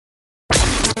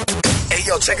Hey,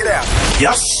 yo, check it out.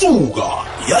 Yasuga,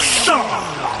 Yashala.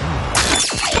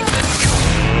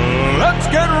 Let's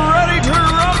get ready to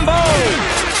rumble.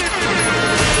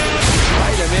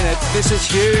 Wait a minute, this is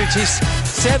huge. He's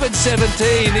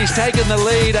 7:17. He's taken the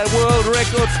lead. A world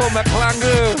record for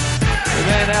Maplangu. The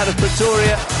man out of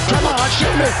Pretoria. Come on,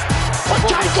 shoot me.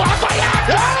 Okay,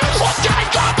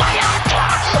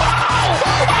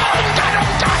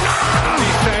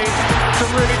 He's saying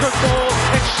some really good ball.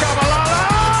 It's Shabalala.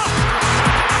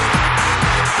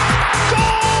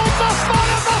 Goal!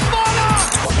 Bafana!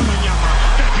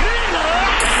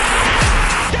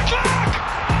 De Klerk!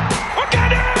 Wat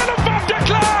kan er van De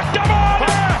Klerk?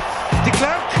 De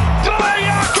Klerk?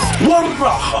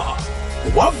 Waraha,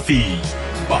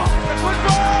 Wavimba.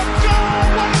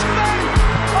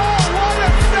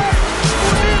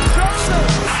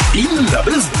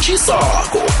 Indaba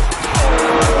ezitshisako,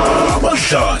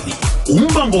 abadlali,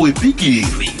 umbango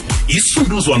webhigiri,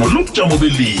 isunduzwano lobujamo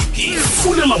beligi,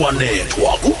 Fulela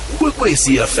Wanethwa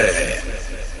kuKwekwezi FM.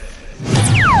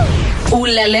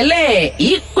 Ulalele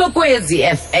iKwekwezi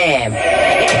FM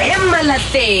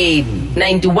eMalahleni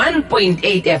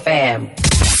 91.8 FM.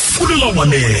 Fulela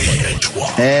Wanethwa.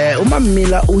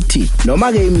 Umamila uthi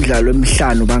noma ke imidlalo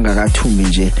emihlanu bangakathumbi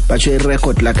nje batsho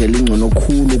irecord lakhe lingcono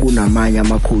khulu kunamanye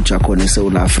amacoach akhona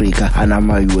eSouth Africa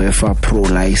anama UEFA Pro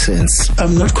license.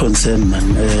 I'm not concerned, man.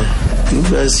 You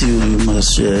guys, you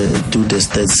must do the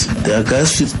stats. There are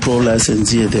guys with pro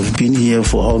license here. They've been here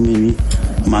for how many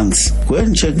months? Go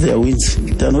and check their wins.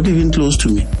 They're not even close to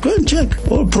me. Go and check.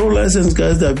 All pro license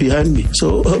guys that are behind me.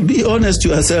 So be honest to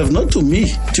yourself, not to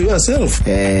me, to yourself.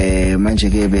 Manje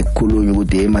ke bekukhulunywa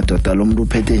ukuthi madoda lo muntu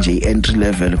uphethe nje entry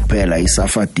level kuphela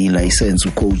isafa D license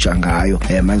ucoach ngayo.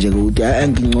 Manje ke ukuthi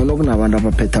angingcono kunabantu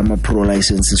abaphethe ama pro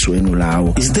licenses wenu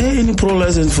lawo. Is there any pro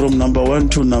license from number 1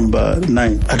 to number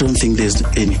 9? I don't think there's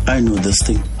any. I know this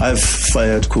thing. I've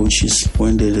fired coaches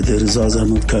when the results are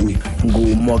not coming.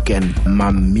 Morgan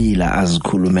Mamila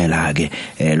azikhulumela ke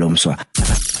lo mswa.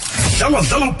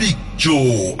 Dlala Big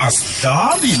Joe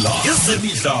asidlali la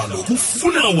ezemidlalo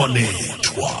kuFulela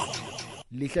Wanethwa.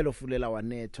 Lihlelo Fulela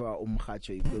Wanethwa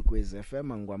umhajo iKwekwezi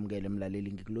FM ngikwamukele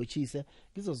emlaleli ngikulochise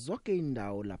kizo zonke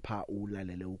indawo lapha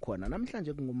ulalele ukhona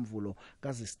namhlanje kungumvulo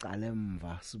kazisicala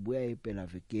emva sibuya iphela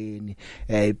vekeni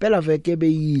iphela veke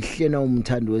beyihle na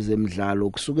umthando wezemidlalo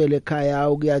kusukela ekhaya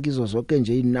ukuya kizo zonke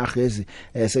nje inahezi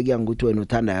sekuya ngokuthi wena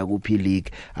uthanda yakuphi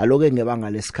league aloke ngebanga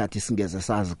lesikhathi singeze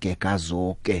sazigega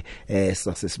zonke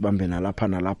sasesibambe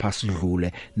nalapha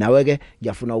sidlule nawe ke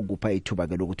ngiyafuna ukupha ithuba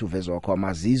ke lokuthi uvezwe wakho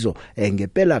amazizo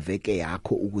ngempela veke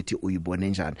yakho ukuthi uyibone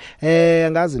njani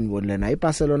ngazi nibonile na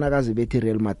iBarcelona kazi bethi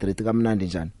Real Madrid kamnandi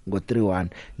njani ngo 3-1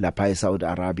 lapha eSaudi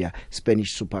Arabia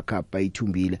Spanish Super Cup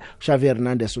bayithumbile Xavi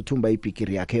Hernandez uthumba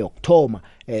ibhigiri yakhe yokthoma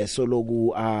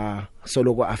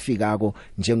soloku afikako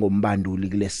njengombanduli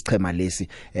kulesichema lesi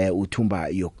uthumba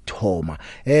yokthoma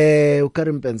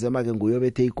uKarim Benzema ke nguye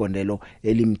bethe igondelo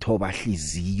elimthoba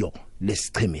hliziyo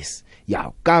lesichemesi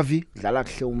ya Gavi dlala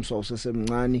kuhle umswa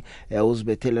usesemncane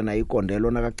uzibethele na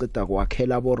igondelo nakaceda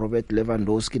kwakhela abo Robert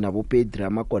Lewandowski nabo Pedri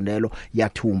amagondelo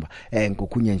yathumba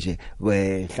ngokunye nje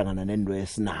hlangana nendo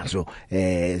esinazo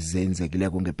zenzekile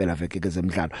ngempela veke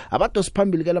kezemidlalo abadosi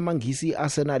phambili ke lamangisi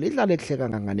Arsenal idlala ekuhleka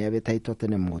kangane yabetha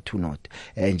iTottenham ngo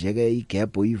 2-0 nje ke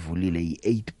igap uyivulile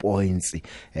i8 points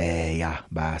ya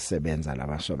basebenza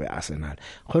labasobe Arsenal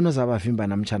khona zabavimba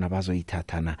namtjana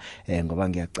bazoyithathana ngoba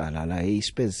ngiyacala la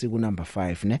Spurs siku number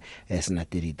 5 ne sina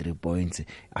 33 points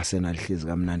Arsenal hlezi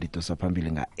kamnandi dosa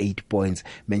phambili nga 8 points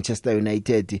Manchester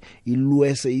United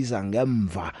ilwese iza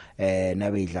ngemva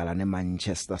nabe idlala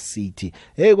neManchester City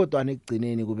kodwa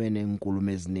nekugcineni kube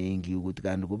nenkulumo eziningi ukuthi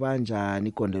kanti kubanjani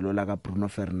ikondelo la kaBruno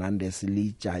Fernandes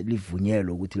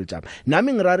livunyelwe ukuthi lijama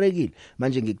nami ngirarekile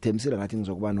manje ngikuthembisile ngathi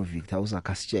ngizokuba no Victor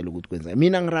uzakhasitshela ukuthi kwenza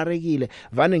mina ngirarekile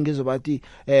vane ngizobathi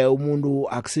umuntu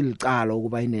akusilicala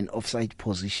ukuba in an offside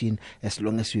position as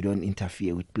long as you don't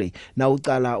interfere with play now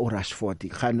ucala uRashford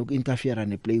khani ukinterfere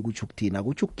neplay kuthi ukuthina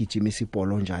kuthi ukugijimisa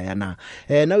ibhola njaya na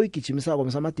na uyigijimisa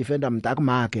kwa ama defender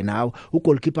mntakumake nawo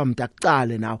ugoalkeeper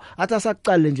mntakucale nawo athi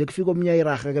asaqale nje kufika omnya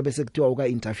iraga ke bese kuthiwa uka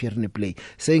interfere neplay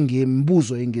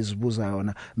sengimbuzo engizibuza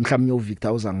yona mhlawumnye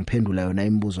uVictor uzangiphendula yona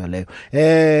imibuzo leyo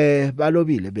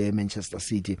balobile beManchester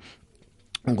City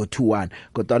ngo 2-1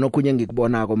 kodwa nokunye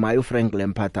ngikubonako maye uFrank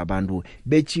Lampard abantu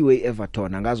bethiwe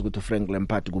eEverton angazi ukuthi uFrank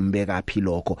Lampard kumbeka phi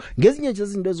lokho ngezinye nje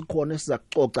izinto ezikhona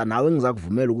esizakucoca nawe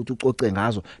ngizakuvumela ukuthi ucoce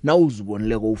ngazo na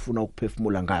uzibonileko ufuna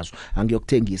ukuphefumula ngazo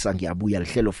angiyokuthengisa ngiyabuya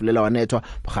lihlelo Fulela Wanethwa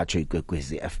bhatsho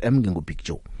iKwekwezi FM ngingubig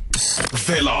Joe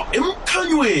vela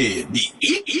emkhanyweni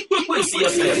iKwekwezi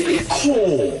FM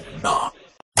khona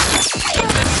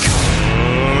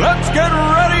Let's get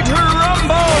ready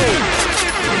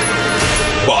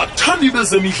Abani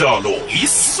bezemidlalo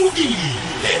isukile.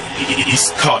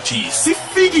 Isikhathi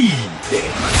sifikile.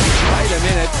 Wait a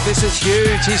minute, this is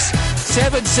huge. He's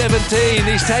 7:17.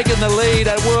 He's taken the lead.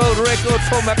 A world record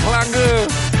for Maplangu.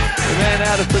 The man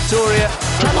out of Pretoria.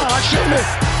 Come on, shoot me.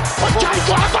 Okay,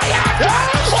 go by Wanethwa.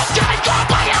 Okay, go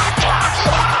by Wanethwa.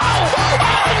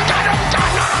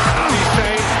 He's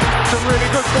saying it's a really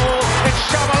good ball. It's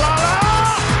Shabalala.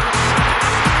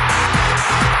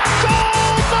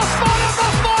 Goal! Mafana!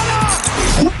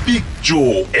 Big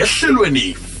Joe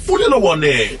ehlelweni Fulela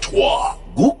Wanethwa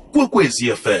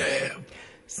kuKwekwezi FM.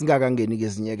 Singakangeni ke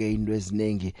zinyeke into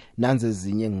eziningi nanze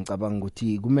ezinye ngicabanga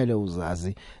ukuthi kumele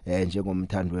uzazi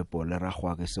njengomthandi webhola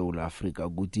ragwa ke South Africa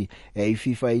ukuthi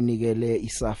iFIFA inikele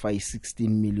isafa i16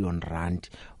 million rand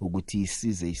ukuthi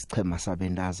isize isichema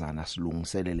sabendazana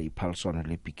silungiselele iphaliswano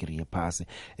leBigiri yephasi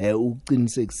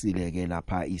uqinisekisile ke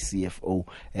lapha iCFO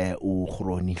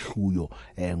uGroni Hluyo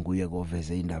nguye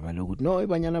koveze indaba lokuthi no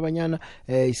ibanyana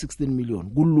i16 million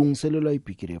kulungiselelwa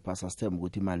iBigiri yephasi asithemba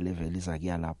ukuthi imali level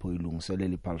izakuya lapho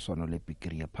ilungiselele iphaliswano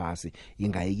leBigiri yephasi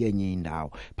ingayikenye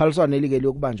indawo iphaliswano elike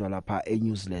lokubanjwa lapha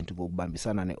eNew Zealand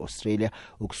ngokubambisana neAustralia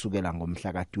ukusukela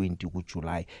ngomhla ka20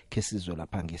 kuJuly kesizwe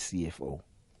lapha ngeCFO.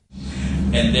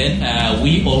 And then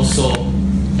we also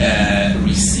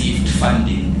received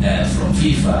funding from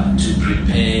FIFA to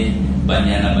prepare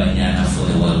Banyana for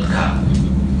the World Cup.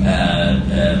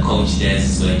 Coach Des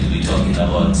is going to be talking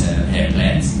about her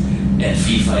plans, and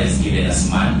FIFA has given us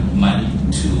money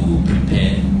to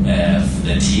prepare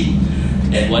the team.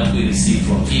 And what we received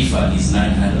from FIFA is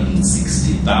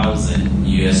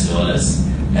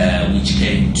 $960,000, which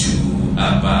came to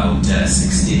about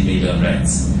 16 million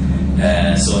rands.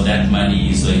 So that money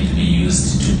is going to be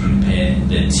used to prepare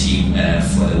the team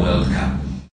for the World Cup.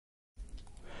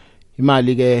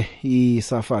 Imali ke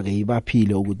isafa ke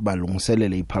ibaphile ukuthi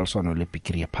balungiselele iphaliswano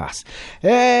leBigiri yephasi.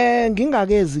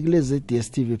 Ngingakezi kulezi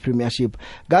DStv Premiership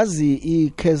gazi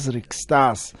iKaizer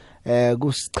Stars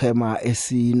kusichema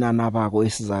esinanabako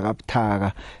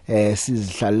esizakabuthaka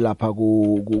sizihlalala lapha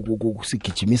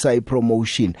kusigijimisa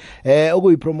ipromotion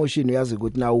okuyipromotion uyazi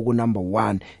ukuthi na uku number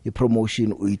 1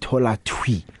 ipromotion uyithola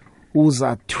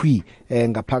uza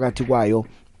ngaphakathi kwayo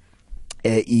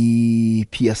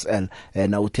iPSL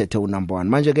na uthethe unumber 1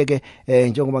 manje ke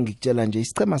njengoba ngikutshela nje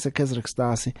isichema seKaizer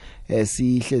Stars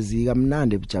sihlezi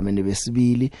kamnandi ebujameni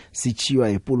besibili sichiwa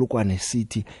ePolokwane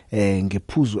City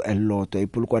ngephuzu elilodwa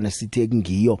iPolokwane City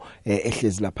ekungiyo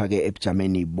ehlezi lapha ke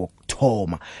ebujameni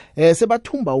bokthoma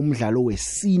sebathumba umdlalo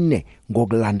wesine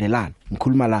ngokulandelana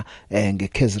ngikhuluma la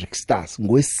ngeKaizer Stars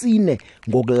ngwesine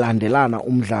ngokulandelana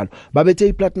umdlalo babethe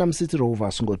iPlatinum City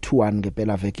Rovers ngo2-1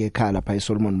 ngempela veke ekhaya lapha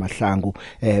eSolomon Mahlangu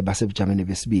basebujameni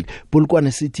besibili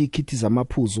Polokwane City ikhithiza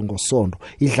amaphuzu ngosonto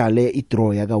idlale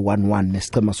idraw yaka 1-1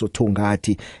 nesichema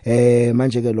soThongathi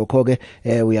manje ke lokho ke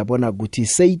uyabona ukuthi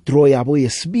seyidraw yabo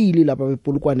yesibili lapha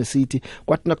bePolokwane City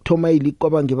kwathi nakuthoma ileague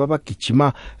kwabange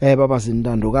babagijima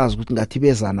babazindandokazi ukuthi ngathi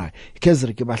beza nayo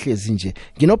iKaizer ke bahlezi nje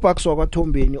nginobhakso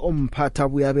kwaThombeni omphatha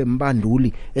buyabe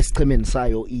mbanduli esichemeni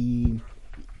sayo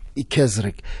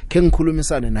iKaizer ke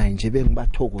ngikhulumisane naye nje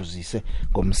bengibathokozise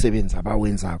ngomsebenzi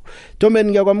abawenzako Thombeni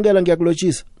ngiyakwamukela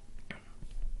ngiyakulotshisa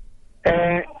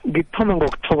ngithoma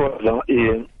ngokuthokoza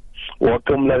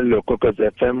wonke umlaleli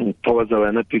weKwekwezi FM ngithokoza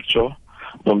wena picture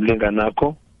nomlingani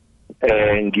nakho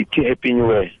ngithi happy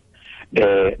new year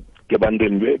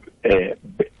ngebandeni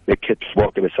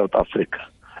beKetbok beSouth Africa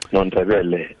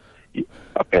nondrebele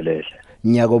aphelele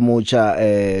nyaka omutsha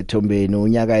Thombeni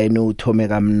unyaka yenu uthome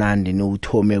kamnandi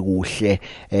nouthome kuhle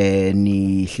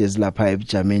nihlezi lapha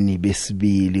ebujameni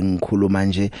besibili ngikhuluma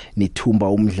nje nithumba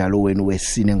umdlalo wenu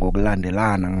wesine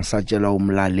ngokulandelana ngisatshela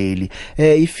umlaleli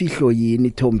ifihlo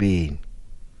yini Thombeni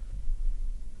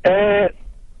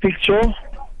picture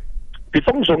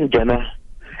before ngizongena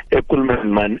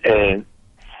ekulumeni man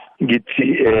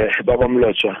ngithi baba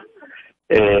Mlotshwa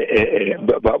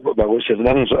bakusho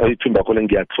nangizwa ayithimba khole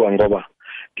ngiyakuthiwa ngoba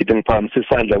ngithi ngiphamisa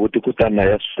isandla ukuthi kutana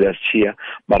naye siyashiya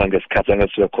mara ngesikhathi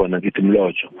angesiwe khona ngithi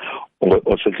Mlotshwa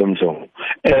osedlomzongo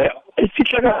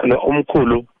ifihlakalo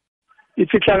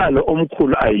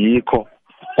omkhulu ayikho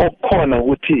okukhona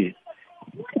ukuthi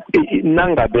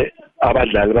nangabe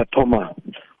abadlali bathoma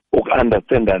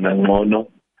ukunderstandana ngcono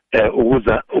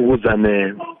ukuza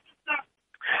ne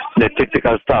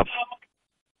technical staff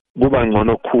kuba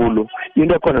ngcono khulu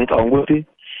into khona ngicabanga ukuthi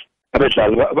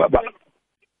abadlali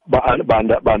ba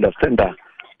understanda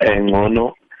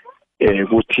ngcono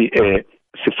ukuthi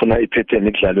sifuna ipattern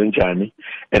idlalwe njani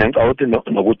ngicabanga ukuthi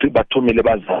nokuthi bathomile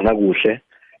bazana kuhle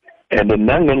and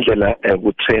nangendlela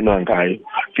kutrainwa ngayo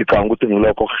ngicabanga ukuthi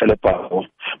ngilokho kuhelebhayo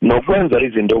nokwenza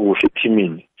izinto kuhle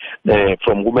eteamini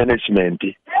from ku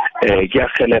management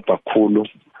kuyahelebha kakhulu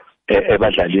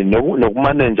ebadlalini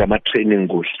nokumanage ama training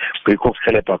kuhle ngikho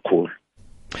kuhelebha kakhulu.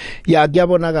 Ya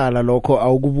kuyabonakala lokho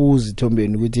awukubuzi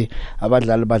Thombeni ukuthi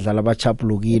abadlali badlala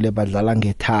bachapulukile badlala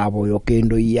ngethabo yonke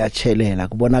into iyachelela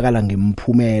kubonakala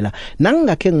ngemphumela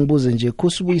nangingakhe ngibuze nje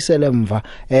kusibuyisele emva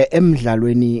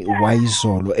emidlalweni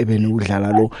wayizolo ebeni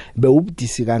udlala lo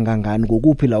bewubudisi kangangani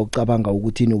kokuphi la ucabanga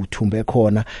ukuthi ni uthumbe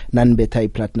khona nanibetha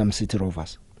iPlatinum City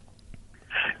Rovers.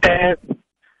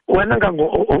 Wena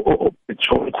ngango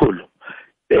chomkhulu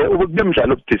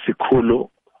ubemidlalo obudisi khulu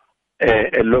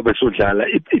lo besudlala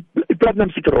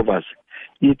iPlatinum City Rovers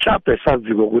iclub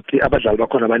esaziwe ukuthi abadlali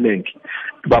bakhona abanengi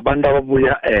babantu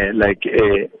ababuya like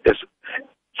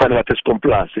fanele bathi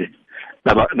skomplase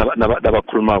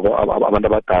nabakhulumako abantu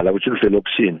abadala ukuthi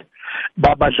kuselokishini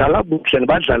badlala kuhle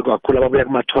badlali kakhulu ababuya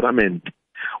kuma tournament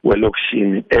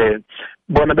welokishini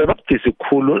bona bebabudisi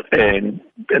khulu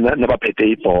nabaphethe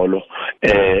ibhola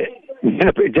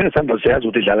njengesandla siyazi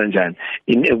ukuthi idlala njani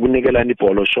ekunikelana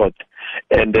ibhola shot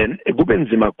and then kube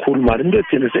nzima kakhulu mara into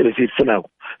ethile sesifunako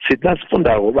sithi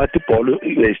nasifundako bathi ibhola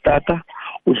uyayistarta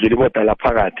udlule ibodala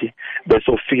phakathi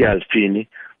bese ufika alfini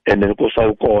and then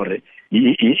kusawukore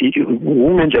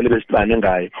ungendlela besibane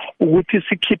ngayo ukuthi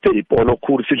sikhiphe ibhola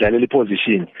okhulu sidlalela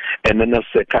iposition and then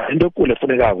naseka into ekule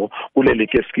efunekako kuleli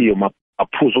keskiyo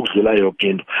aphuza ukudlula yonke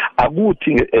into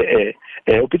akuthi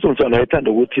uPitson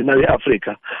ayethanda ukuthi nawe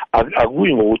eAfrica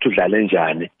akuyi ngokuthi udlale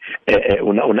njani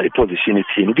una iposition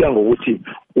ithini kuya ngokuthi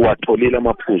uwatholile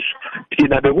amaphuzu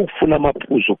thina bekufuna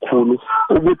amaphuzu khulu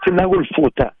ukuthi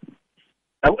nakulifutha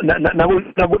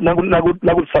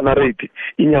nakulifana rate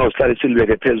inyawo sihlale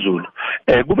silibeke phezulu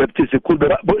kube budisi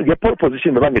khulu ngepole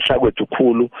position bebangehlala kwethu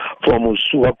khulu from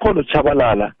usuka khona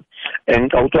uchabalala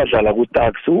engicawuthi wadlala ku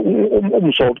tax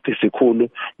umsopti sikhulu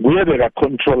kuye beka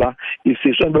controller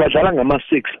isizwe badlala ngama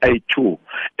 6-8-2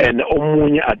 and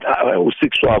omunye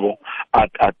u6 wabo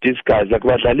at this guys like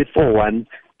badlala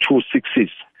 4-1-2-6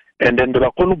 and then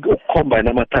bebakhona ukucombine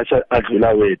ama touch adlula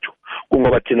wethu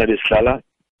kungoba thina besidlala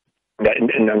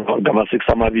ngama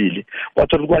 6 amabili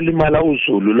kwathi kwalimala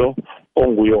uZulu lo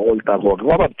onguye older konke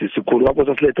kwaba budisikhulu kwapho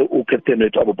sasilethe ucaptain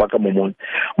wethu Abubaka Momoni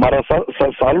mara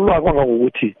salulwa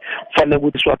kwangokuthi kufanele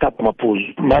ukuthi siwathathe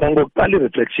amaphuzu mara ngokuqala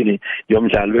ireflection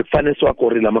yomdlalo bekufanele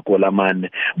siwakorile amagoli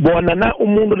amane bona na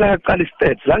umuntu la yaqala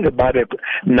istats zange babe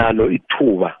nalo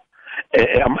ithuba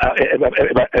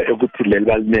ukuthi leli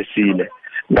balimesile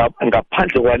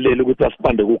ngaphandle kwaleli ukuthi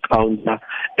basibande ku counter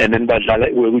and then badlala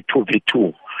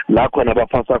ku2v2 la khona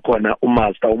bafasa khona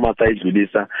umaster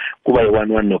idlulisa kuba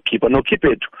yi1-1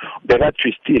 nokeeper ethu beka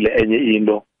twistile enye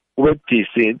into kube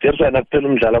budisi terusana kuphela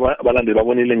umdlalo abalandeli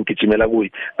babonile ngigijimela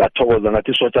kuyi ngathokoza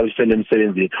ngathi social isele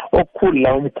emsebenzini okukhulu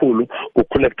la umkhulu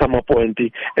ukucollect ama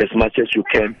point as much as you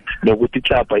can nokuthi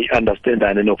club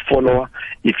iunderstandane nokufollow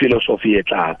iphilosophy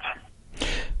yeclub.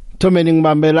 Thomeni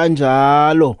ngibambela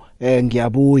njalo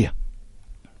ngiyabuya.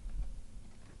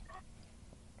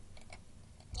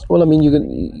 Well, I mean, you can.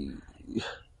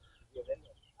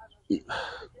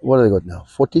 What have they got now?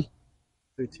 40?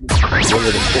 13.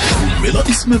 Vumela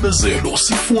isimemezelo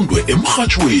sifundwe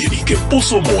emhathweni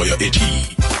ngeposomoya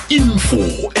ethi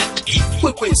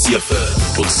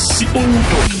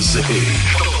info@ikwekwecfm.co.za.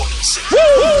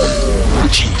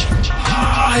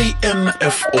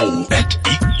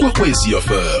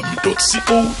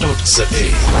 info@ikwekwecfm.co.za.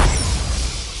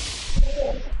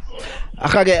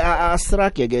 Akake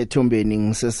asirage ke Thombeni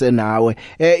ngisese nawe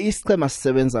isichema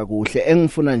sisebenza kuhle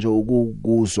engifuna nje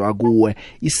ukuzwa kuwe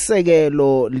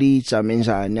isekelo lijame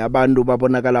njani abantu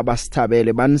babonakala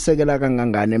basithabele banisekela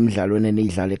kangangane emidlalweni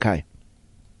enidlala ekhaya.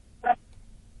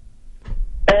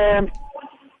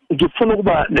 Ngifuna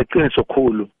ukuba neqiniso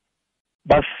khulu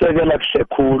basisekela kuhle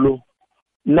khulu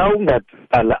na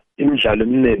ungadala imidlalo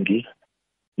eminingi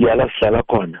yala sidlala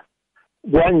khona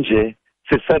kwanje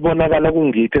sisabonakala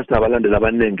kungithi esinabalandeli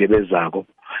abanenge bezako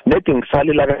nethi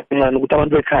ngisalila kancane ukuthi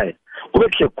abantu bekhaya kube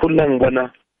kuhle khulu ngibona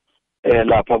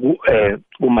lapha ku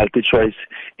multi choice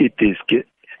idisk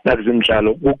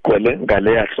nakuzimidlalo kugcwele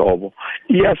ngale yahlobo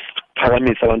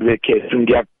iyasiphakamisa abantu bekhethu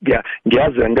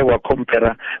ngiyazi ngeke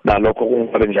compare nalokho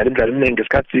kungabe njalo imidlalo eminingi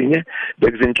esikhatsinye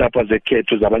bekuzinhlapha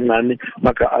zekhethu zabancane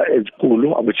maka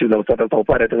ezikulu abuchiza uThatha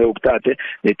uParete ngokuthathe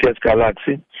neTest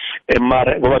Galaxy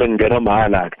emara ngoba ngena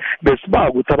mahala besiba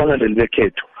ukuthi abangalandeli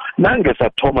bekhethu nange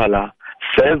sathoma la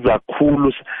seza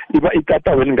khulu iba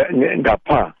itatawe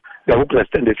ngapha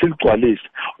yakupresident siligcwalisa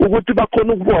ukuthi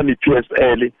bakhona ukubona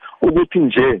iPSL ukuthi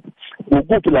nje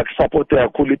ukuphi la support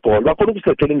yakhulu ibhola bakhona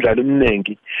ukusethela imidlalo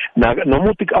eminingi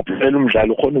noma uthi kuapply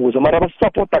umdlalo khona ukuze mara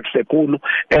basupporta kuhle khulu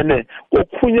ene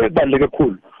okhunye kubaleke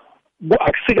khulu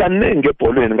akusikanenge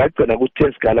ebholweni ngagcina ukuthi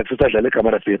esigala kusadlala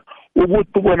eGamarafika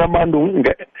ukuthi ubona abantu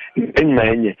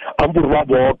engcenye amburu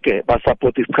babonke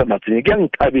basupport isichema sinye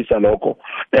kuyangithabisa lokho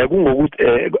kungokuthi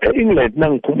England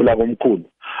nangikhumbula komkhulu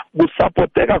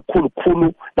kusupporteka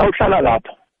kakhulu nawuhlala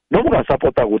lapho noma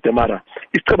ungasupporta kude mara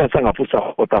isichema sangapha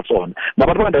usupporta sona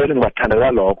nabantu bandawele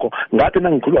ngibathandela lokho ngathi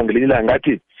nangikhuluma ngelinye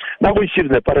ngathi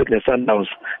nakuyiShield nePirates neSundowns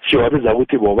siwabiza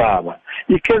ukuthi bobaba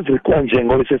iKaizer kwanje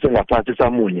ngoba sesengaphansi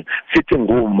samunye sithi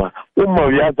nguma uma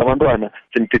uyazi abantwana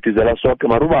simthithizela sonke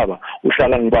mara ubaba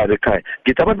uhlala ngibabe ekhaya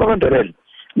ngithi abantu bakandorele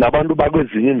nabantu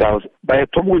bakwezinye indawo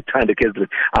bayethoma ukuyithanda iKaizer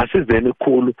asizeni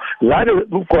ukukhulu la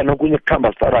kukhona kunye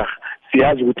kukhamba staraga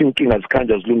siyazi ukuthi inkinga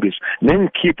zikhanja zilungiswe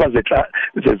nengikhipha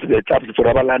ze-clubs for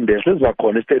abalandeli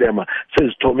sezibakhona estadium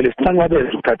sezithomile sinanqabeze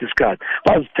ukuthatha isikhathi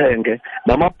bazithenge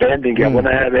namabhand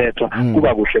ngiyabona yabethwa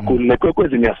kuba kuhle khulu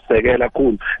nekwekwezi ngiyasisekela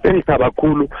khulu engithaba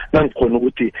kakhulu nangikhona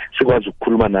ukuthi sikwazi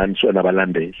ukukhuluma nani sona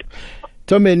nabalandeli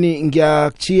Thomeni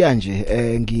ngiyakuchiya nje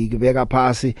ngikubeka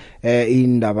phasi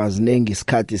indaba zinengi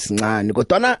isikhathi sincane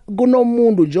kodwa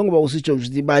kunomuntu njengoba usitsho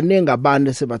ukuthi banenge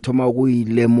abantu sebathoma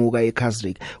ukuyilemuka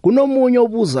eKaizer kunomunye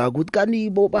obuza ukuthi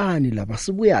kanibo bani laba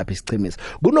sibuyapi isichemesi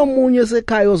kunomunye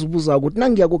sekhaya ozibuza ukuthi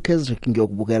nangiya kuKaizer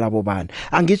ngiyokubukela bobani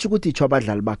angitsho ukuthi itsho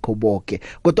abadlali bakho bonke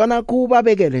kodwa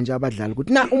kubabekele nje abadlali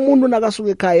ukuthi umuntu nakasuka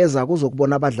ekhaya eza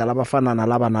kuzokubona abadlali abafana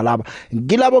nalaba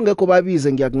ngilabo ngekho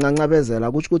babize ngiyakuncancabezela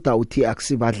ukuthi awuthi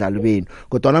akusibadlali benu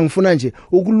kodwa ngifuna nje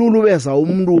ukululubeza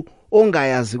umuntu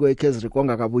ongayazi kweKaizer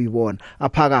ongakabuyibona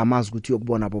aphaka amazi ukuthi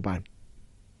uyokubona bobani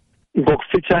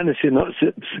ngokufitshane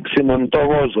sino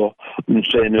Ntokozo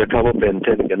Msweni weKabo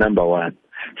Benten ngenumber 1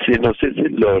 sino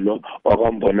Sizilolo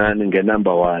wakwambonani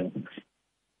ngenumber 1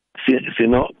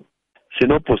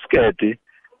 sino Busquets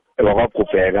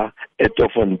wakwagubheka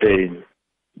eTofontein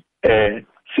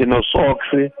sino Sox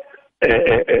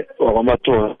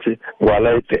wakwamathonsi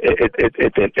wala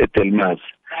eDelmas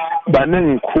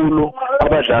banengikhulu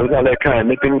abadlali bala ekhaya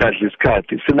netingadla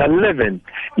isikhathi sina 11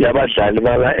 yabadlali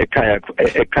bala ekhaya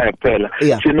kuphela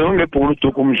sino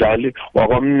ngebhunduku umdlali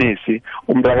wakwamnisi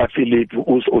umntaka Philip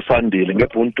usandile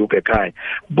ngebhunduku ekhaya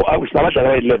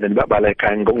sinabadlali ayi11 bala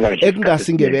ekhaya ngokungadla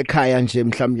ekungasingebe ekhaya nje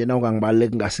mhlawumbe na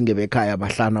ungangibaleki ngasingebe ekhaya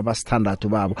abahlanu abasithandathu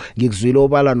babo ngikuzwile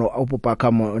obala no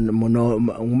Abubakar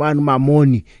ngumani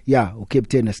Mamoni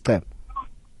uCaptain esichema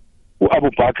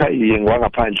uAbubakar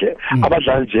ngwangaphandle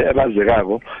abadlali nje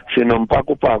ebazekako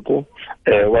sinompakupako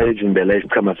wayezimbela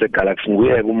isichema seGalaxy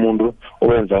nguye umuntu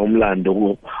owenza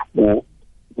umlando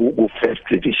ku first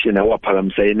division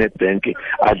awaphakamisa iNetbank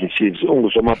adlichiefs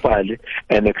ungusomapali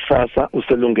kusasa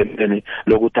uselungeleni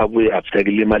lokuthi abuye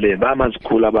abhekele imali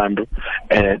bamazikhulu abantu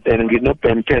ngino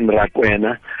Benten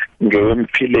Rakwena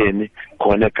ngewemphileni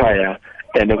khona ekhaya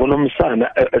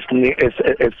kunomsana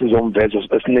esizomvezo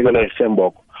esinikela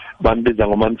eSemboko bambiza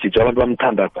ngomamjiji abantu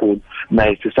bamthanda kakhulu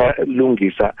naye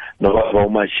sisalungisa nobaba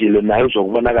uMashilo naye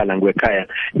uzokubonakala ngwekhaya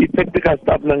i-practical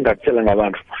staff nangakutshela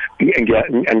ngabantu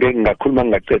angeke ngakhuluma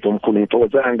ngacetha umkhulu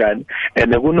ngithokoza kangani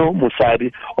kuno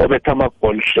Musadi obetha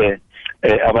amagoli hle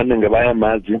abaningi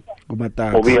bayamazi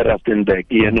obuye Rustenburg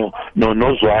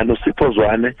nozwane uSipho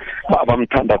Zwane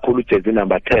abamthanda kakhulu uJersey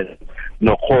number 10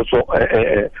 nokhoso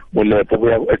mulepho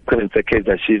kuya experience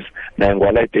eKaizer Chiefs naye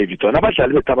ngwala David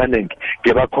abadlali bethu abaningi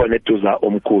ngebakhona eduza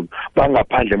omkhulu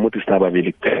bangaphandle muthi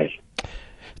sinababili kuphela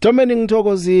Thomeni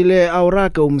ngithokozile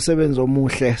awurage umsebenzi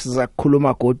omuhle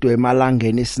sizakukhuluma godwe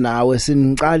emalangeni sinawe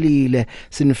siniqalile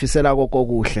sinifisela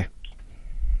kokuhle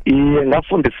iye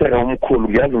ngafundiseka umkhulu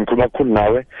ngiyazi umkhulu kakhulu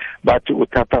nawe bathi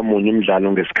uthatha munye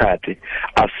umdlalo ngesikhathi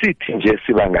asithi nje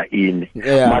sibanga ini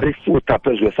mari futhi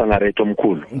phezulu sangaretho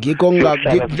omkhulu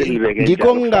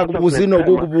ngikho ngingakubuzi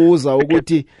nokukubuza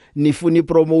ukuthi nifuna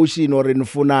ipromotion or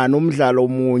nifunana umdlalo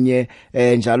omunye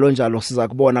njalo siza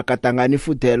kubona katangani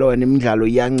futhelo wena imidlalo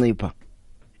iyancipha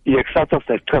kusasa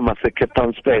sesichema seCape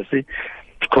Town Space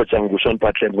coach ngushon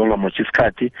Patlen ngongamothi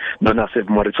isikhathi nona Save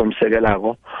Morrison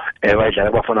omsekelako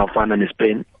bayidlala bafana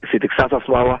neSpain sithi kusasa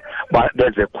sibawa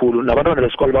beze khulu nabantwana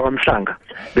besikole bakamhlanga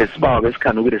besibawa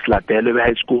besikhanda ukuthi siladele be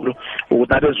high school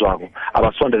ukuthi abezwako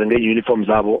abasondele ngeuniform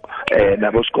zabo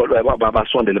nabo sikole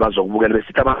babasondele bazokubukela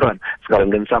besithi abantwana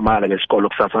sikangenisa amala lesikole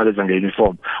kusasa beza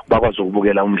ngeuniform bakwazi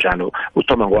ukubukela umdlalo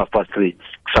uthoma ngo 3:30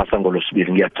 kusasa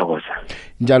ngolosibili ngiyathokoza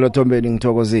njalo Thombeni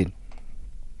ngithokozini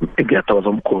ngiyathokoza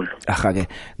omkhulu. Aha ke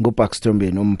nguBackstrom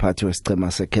umphathi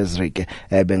wesicema seKaizer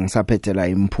bengisaphethela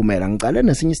imphumela ngicale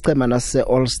nesinye isicema nase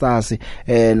All Stars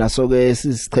naso ke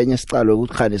sisichenye sicalwe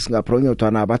ukuthi khani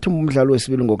singaphronyothwa na bathi umdlalo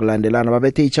wesibili ngokulandelana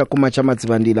babethe iChakuma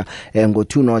Chamatsibandila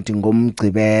ngo-2-0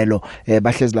 ngomgcibelo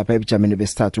bahlezi lapha ebujameni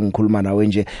besithathu ngikhuluma nawe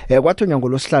nje kwathonywa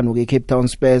ngolosihlanu ke Cape Town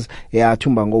Spurs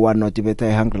yathumba ngo-1-0 betha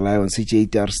iHungry Lions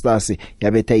iJTR Stars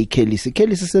yabetha iKelisi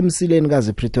semsileni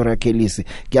kaze Pretoria Kelisi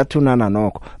kuyathunana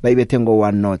nokho bayibethe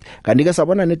ngo-1-0 kanti ke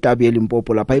sabona neDerby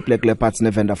eLimpopo lapha iBlack Leopards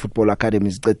neVenda Football Academy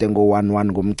zicede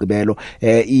ngo-1-1 ngomgcibelo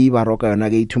iBaroka yona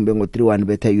ke ithumbe ngo-3-1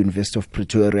 bethe University of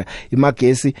Pretoria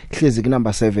iMagesi hlezi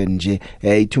kunumber 7 nje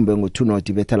ithumbe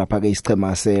ngo-2-0 bethe lapha ke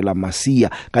isicema sela Masia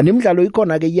kanti imidlalo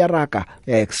ikhona ke iyaraga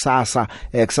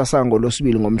kusasa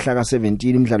ngolosibili ngomhla ka-17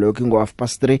 imidlalo yokho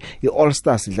ngo-3:30 iAll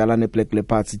Stars idlala neBlack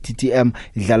Leopards iTTM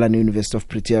idlala neUniversity of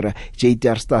Pretoria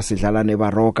JTR Stars idlala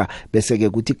neBaroka bese ke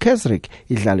kuthi Kesrick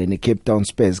idlale neCape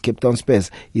Town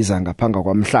Spurs iza ngaphanga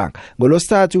kwaMhlanga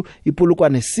ngolosithathu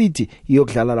iPulukwane City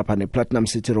iyokudlala lapha nePlatinum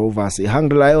City Rovers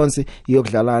iHungry Lions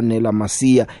iyokudlala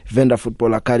neLamasia Venda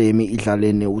Football Academy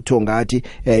idlale neUthongati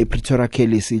iPretoria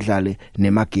Kelisi idlale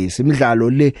neMagesi imidlalo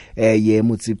le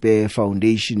yeMutsipe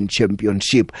Foundation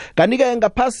Championship kanti ke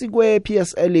ngaphasi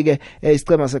kwePSL ke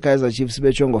isicema seKaizer Chiefs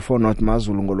betshwe ngo-4-0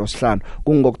 Mazulu ngolosihlanu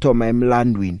kungokthoma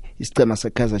emlandweni isicema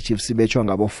seKaizer Chiefs sibetshwa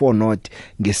ngabo 4-0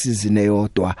 ngesizini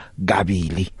eyodwa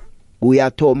kabili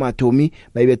uyathoma Thomi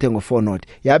bayibethe ngo-4-0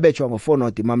 yabetshwa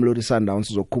ngo-4-0 iMamelodi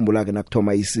Sundowns zokukhumbula ke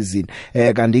nakuthoma isizini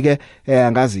kanti ke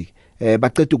angazi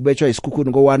baqeda ukubetshwa isikhukhuni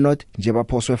ngo-1-0 nje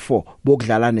baphoswe 4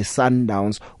 bokudlala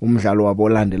neSundowns umdlalo wabo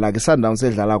olandela ke Sundowns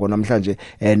edlala namhlanje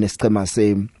nesicema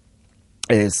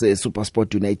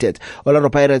SuperSport United Orlando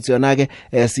Pirates yona ke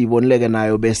siyibonileke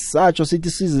nayo besatsho sithi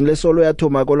season lesolo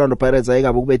yathoma Orlando Pirates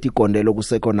ayikabe ukubetha igondelo ku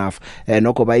second half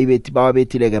nokho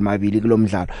babethile ke mabili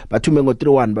kulomdlalo bathume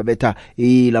ngo-3-1 babetha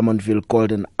iLamontville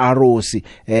Golden Arrows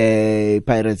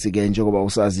Pirates ke njengoba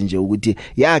usazi nje ukuthi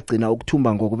yagcina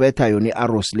ukuthumba ngokubetha yona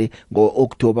iArrows le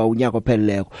ngo-October unyaka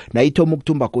opheleleko nayithoma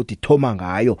ukuthumba kodwa ithoma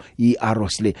ngayo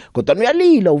iArrows le kodwa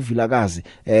uyalila uvilakazi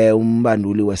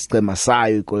umbanduli wesicema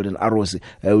sayo iGolden Arrows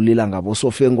ulila ngabo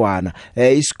Sofengwana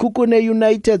isikhukhune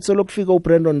United solokufika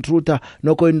uBrandon Truther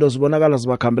nokho into zibonakala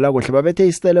zibakhambela kuhle babethe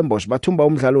iStellenbosch bathumba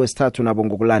umdlalo wesithathu nabo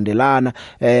ngokulandelana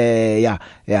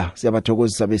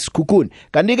siyabathokozisa besikhukhune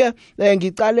kanti ke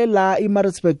ngicale la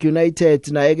iMaritzburg United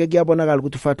naye ke kuyabonakala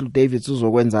ukuthi uFatlu Davids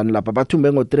uzokwenzani lapha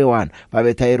bathumbe ngo-3-1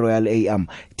 babetha iRoyal AM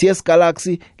TS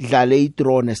Galaxy dlale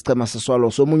idraw nesicema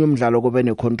seSwallows omunye umdlalo kobe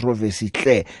necontroversy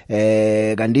hle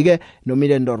kanti ke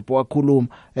noMillendorp wakhuluma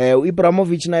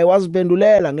Ibrahimovic naye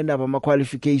wazipendulela ngendaba ama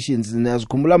qualifications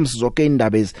nezikhumbula msizoke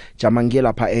indaba ezijama ngiye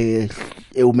lapha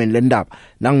ewomen lendaba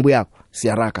nangibuyako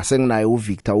siyaraga senginaye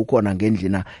uVictor ukhona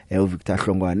ngendlina uVictor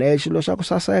Hlongwane eshilo sakho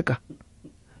saseka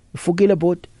ufukile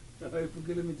bot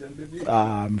ayifukile mijani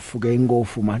mfuke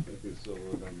ingofu man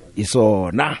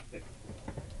isona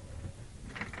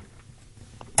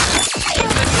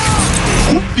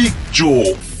Big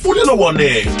Joe Fulela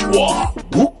Wanethwa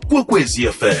Kwekwezi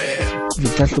FM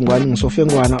Victor Hlongwane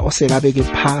ngisofengwana osekabeke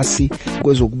phasi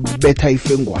kwezokubetha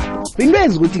ifengwana into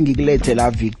yenza ukuthi ngikulethe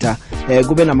la Victor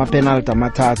kube nama penalty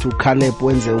amathathu Caleb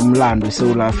wenze umlando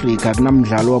eSouth Africa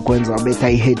kunamdlalo wakwenza ubetha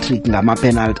ihat-trick ngama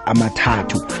penalty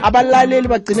amathathu abalaleli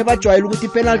bagcine bajwayela ukuthi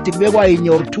ipenalty kubekwa yinye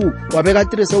or 2 wabeka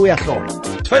 3 sewuyahlola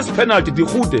first penalty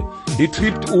Dikhude he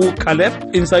tripped Caleb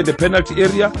inside the penalty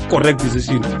area correct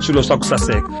decision Shilo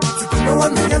sakusaseka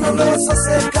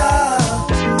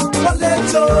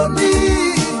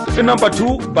number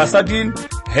 2 Basadin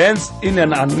hands in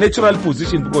an unnatural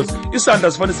position because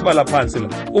isandla sifane sibala phansi la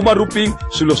uma ruping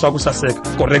Shilo sakusaseka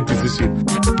correct decision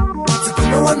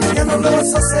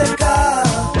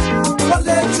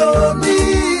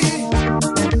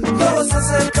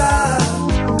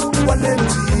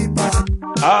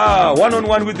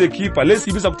one-on-one with the keeper. Let's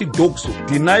see Dokso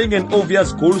denying an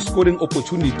obvious goal-scoring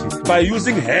opportunity by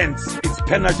using hands. It's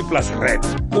penalty plus red.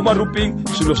 Uma ruping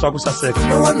Shilo sakusaseka.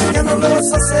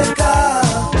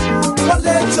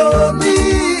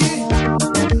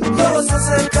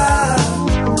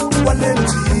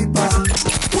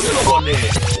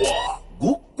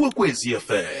 Kwekwezi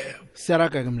FM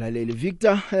Siyaraga ke mlaleli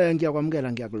Victor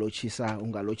ngiyakwamukela ngiyakulochisa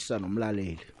ungalochisa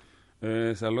nomlaleli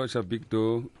salocha Big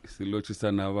Do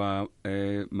silochisa naba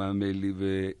mameli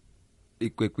be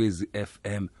Ikwekwezi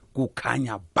FM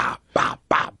kukhanya ba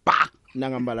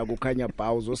nangambala kukhanya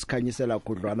pause osikhanyisela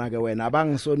khudlwana ke wena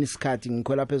abangisona isikhathi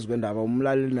ngikhwela phezulu kwendaba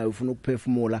umlaleli naye ufuna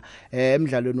ukuphefumula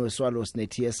emidlalweni weSwallows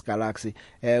neTS Galaxy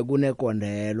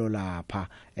kunekondelo lapha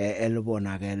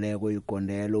elibonakeleko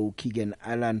ikondelo uKeegan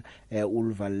Allan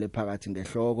ulivalele phakathi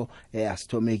ngehloko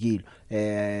asithomekile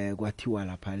kwathiwa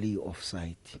lapha li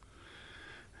offside.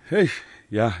 Hey,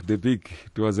 yeah,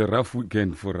 it was a rough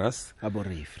weekend for us. Abo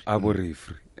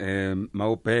referee.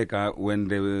 Maubeka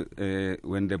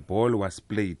when the ball was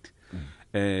played,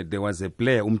 there was a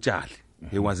player Umchali.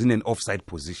 He was in an offside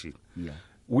position. Yeah.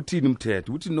 Uthini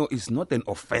umthetho? Uthi no, it's not an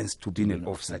offense to be in an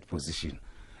offside position.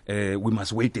 We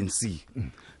must wait and see.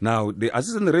 Now the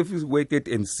assistant referee waited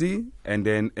and see, and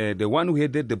then the one who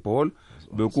headed the ball,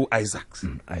 Beku Isaacs.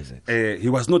 He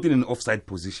was not in an offside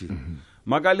position.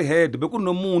 Magali had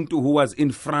bekunomuntu who was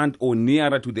in front or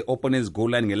nearer to the opponent's goal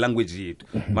line in language yet.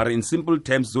 But in simple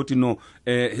terms,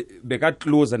 they got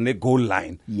closer than the goal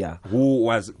line. Yeah.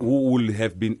 Who would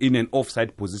have been in an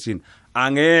offside position.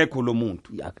 Angekho lo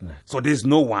muntu. So there's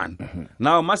no one.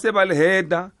 Now masebali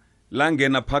header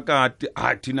langena phakathi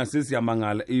athina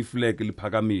sesiyamangala iflag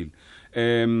liphakamile.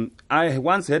 I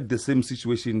once had the same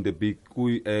situation in the big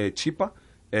cheaper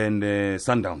and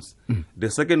Sundowns. The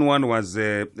second one was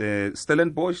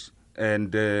Stellenbosch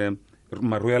and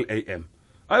Royal AM.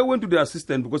 I went to the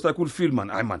assistant because I could feel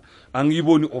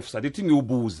angiboni offside ithi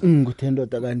ngiyobuza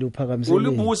nguthendoda kanti uphakamisele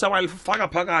ulibuza walifaka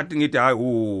phakathi ngithi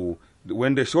hayi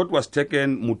when the shot was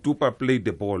taken Mutupa played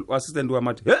the ball. Assistant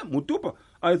wamathi Mutupa,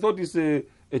 I thought it's a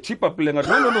cheaper player. No,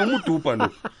 Mutupa no.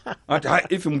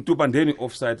 If Mutupa then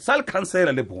offside, sal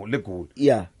cancel le goal.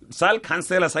 Yeah. Sal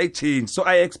cancel as I change. So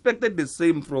I expected the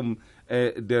same from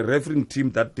the refereeing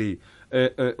team that day.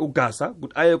 Ugasa,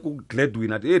 but I could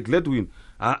Gladwin at Gladwin.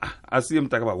 Asiyem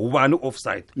takaba ubani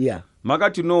offside. Yeah.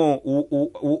 Magati no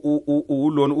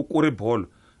ulon ukore ball.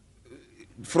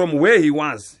 From where he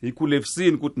was, he could have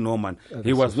seen good Norman.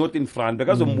 He was not in front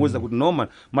because of Moses good Norman.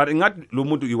 Maringat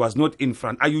Lomutu, he was not in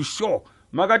front. Are you sure?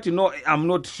 Magati no, I'm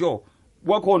not sure.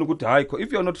 Work on good high.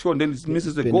 If you're not sure, then it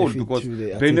misses a goal because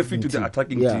benefit to the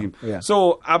attacking team. Yeah.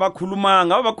 So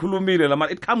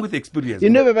abakhulumile it comes with experience.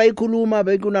 Inebe bayikhuluma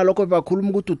bekunalokho bakhuluma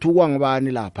ukuthi uthukwa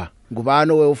ngibani lapha.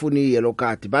 Ngubani owufuna yellow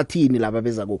card bathini laba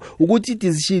beza ku ukuthi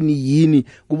decision yini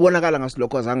kubonakala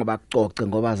ngasilokho azange bakucoce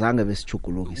ngoba azange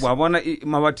besichugulukisa. Wabona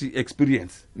mabathi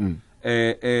experience.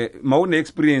 Mawune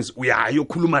experience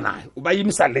uyayokhuluma naye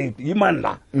ubayimisa late imani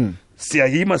la.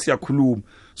 Siyayima siyakhuluma.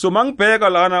 So mangibheka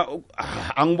lana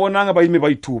angibonanga bayimi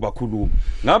bayithuba khuluma.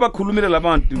 Ngaba khulumile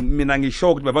labantu mina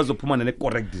ngisho ukuthi bazophuma ne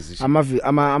correct decision.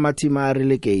 Ama team a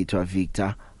relegator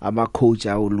Victor ama coach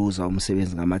awuluza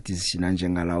umsebenzi ngama decision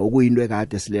njengala okuyinto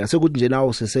ekade sileya sekuthi nje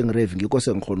nawo sesengireve ngikho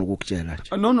sengikhona ukukutshela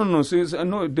nje.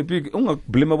 No the big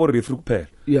ungablame abo referee kuphela.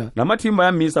 Yeah. Nama team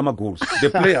bayamisa ama goals. The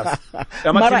players.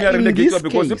 Ama team ya relegator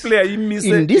because the player imise.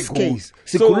 In this case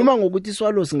sikhuluma ngokuthi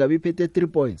Swallows ngabe iphethe 3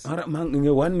 points.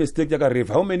 One mistake yaka ref.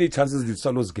 How many chances did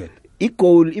Swallows get?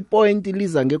 Ipoint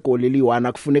liza ngegoal eli1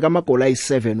 akufuneka amagoal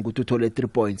ayi7 ukuthi uthole 3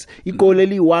 points. Igoal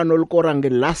eli1 olikora nge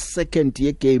last second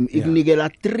ye game ikunikela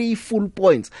 3 full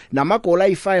points. Namagoal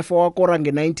ayi5 owakora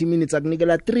nge 90 minutes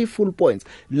akunikela 3 full points.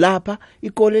 Lapha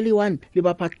igoal eli1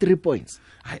 libapha 3 points.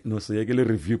 No seyekele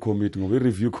review committee ngoba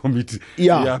review committee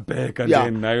iyabheka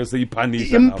then nayo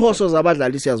seyiphanisha. Imphoso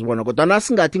zabadlali siyazibona kodwa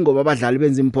nasingathi ngoba abadlali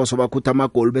benza imphoso bakhutha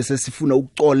amagoal bese sifuna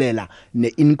ukucolela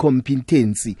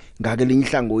neincompetence ngake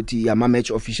linhlangothi yama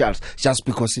match officials just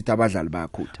because it abadlali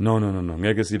bayakhutha. No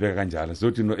ngeke sibeka kanjalo. So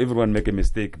everyone make a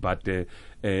mistake but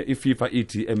if FIFA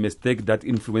it a mistake that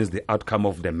influence the outcome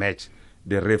of the match,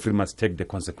 the referee must take the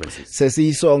consequences.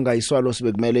 Sesiyisonga iSwallows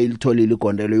bekumele ilitholile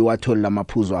igondelo iwathola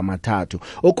amaphuzu amathathu.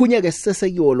 Okhunye ke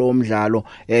sisesekiwo lo mdlalo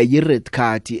yi-red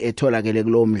card etholakele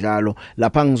kulo mdlalo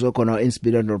lapha ngizwe khona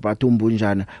Inspired Robert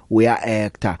Umbunjana uya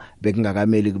actor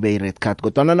bekungakameli kube i-red card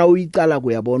kodwa na uyicala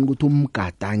kuyabona ukuthi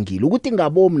umgadangile ukuthi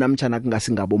ngabomu namtjana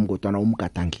kungasingabomu kodwa na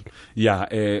umgadangile. Yeah,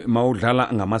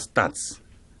 mawudlala ngama stats.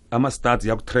 Ama stats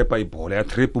yakutrapa ibhola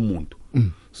yatrapa umuntu.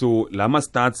 So lama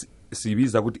stats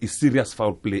sibiza ukuthi is serious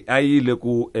foul play ayile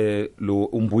ku lo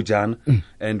Umbujana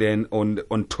and then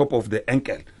on top of the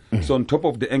ankle. So on top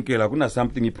of the ankle akuna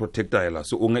something iprotectile,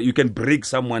 so you can break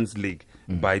someone's leg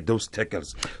by those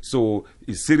tackles. So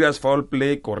is serious foul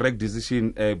play, correct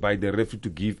decision by the referee to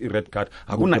give a red card.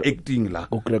 Akuna acting la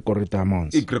Gregory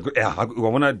Damons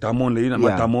wabona Damon le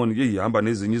na Damon yihamba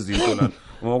nezinye izinto la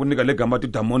ngokunika legama to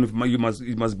demon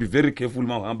you must be very careful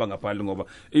mawuhamba ngaphandle ngoba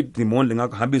idemon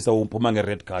lingakuhambisa uphuma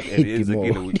nge-red card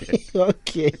ezekile weekend.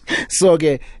 Okay, so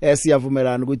ke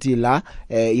siyavumelana ukuthi la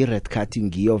i-red card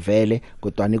ngiyo vele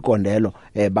kodwa nikondelo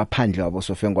baphandle wabo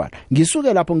Sofengwana.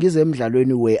 Ngisuke lapho ngize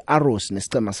emidlalweni we-Arrows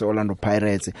nesicema se-Orlando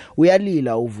Pirates.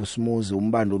 Uyalila uVusumuzi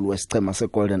umbanduli wesicema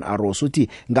se-Golden Arrows uthi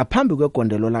ngaphambi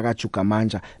kwegondelo laka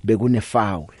Jugamanja bekune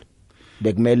foul.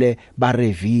 Bekumele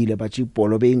barevile bathi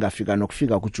ibhola beyingafika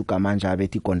nokufika kuJugamanja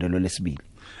abethi igondelo lesibili.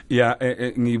 Yeah,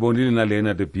 ngibonile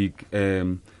nalena the big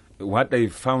what I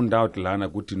found out lana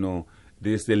ukuthi no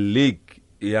there's a league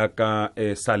yaka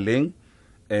Saleng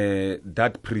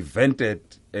that prevented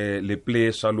le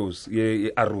player Shalos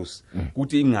Arrows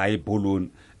ukuthi ingayi ballon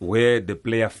where the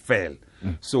player fell.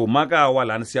 So maka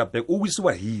walana siyabheka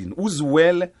uwiswa yini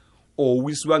uziwele or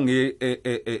wiswa nge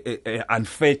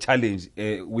unfair challenge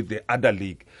with the other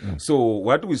league. So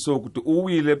what we saw ukuthi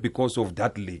uwile because of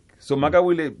that league. So maka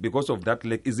wile because of that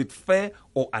league, is it fair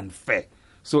or unfair?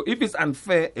 So if it's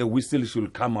unfair, a whistle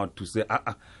should come out to say,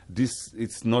 this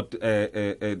is not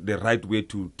the right way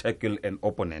to tackle an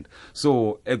opponent.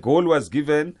 So a goal was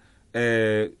given,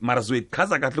 Marazwe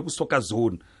Kazakatle soccer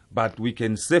zone, but we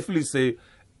can safely say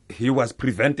he was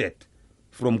prevented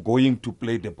from going to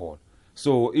play the ball.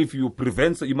 So if you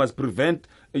prevent, you must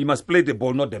play the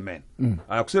ball, not the man.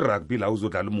 Akusi rugby la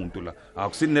uzodlala umuntu la.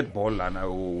 Akusi netball la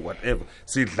or whatever.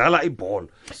 Sidlala iball.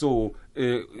 So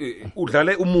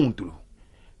udlale umuntu lo.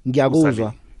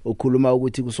 Ngiyakuzwa ukhuluma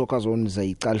ukuthi kusoccer zone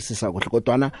zayiqalisisa kuhle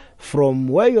kodwa from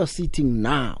where you're sitting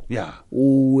now. Yeah.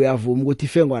 Uyavuma ukuthi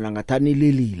Fengwana ngathani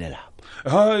lilile lapho.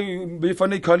 Hayi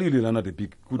befane ikhalile lana the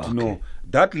big ukuthi no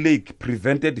that leg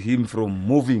prevented him from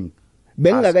moving.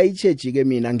 Bengakayichechi ke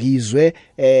mina ngizwe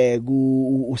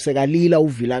usekalila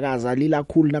uvilakaza alila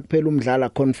khulu nakuphela umdlala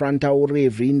confronta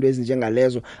ureferee into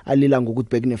ezinjengalezo alila ngokuthi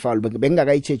bekune foul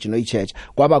bengakayichechi noyichecha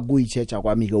kwaba kuyichecha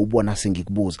kwami ke ubona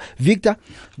sengikubuza Victor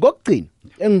kokugcina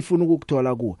engifuna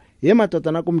ukukuthola kuwe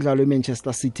yemadodana kumdlalo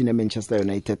eManchester City neManchester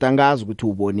United angazi ukuthi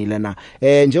ubonile na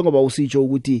njengoba usitsho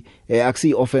ukuthi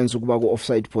akusi offense ukuba ku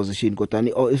offside position kodwa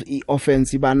i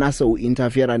offense ibanase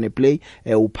uinterfere neplay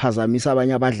uphazamisa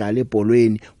abanye abadlali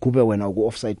ebholweni kube wena ku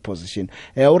offside position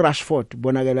uRashford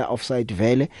bonakala offside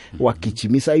vele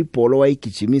wagijimisa ibhola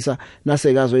wayigijimisa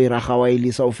nasekazo iraga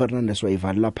wayilisa uFernandes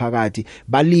wayivalela phakathi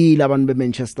balila abantu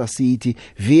beManchester City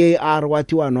VAR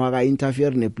wathi wanwaka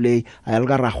interfere neplay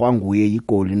ayalikaragwa nguye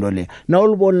igoli into le na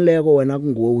ulibonileko wena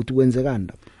kunguwe uthi kwenzekani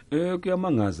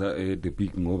kuyamangaza the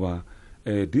big ngoba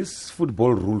these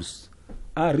football rules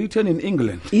are written in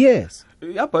England. Yes.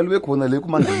 Yabhaliwe khona le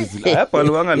kumangisi la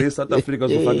yabhaliwe ngale South Africa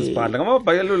zofaka isiphandla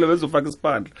ngamabhayelo le bezofaka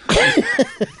isiphandla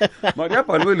manje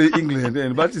yabhaliwe le England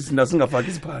and bathi sina singafaka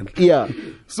isiphandla. Yeah,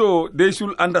 so they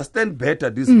should understand better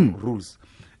these rules.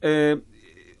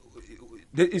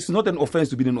 It's not an offense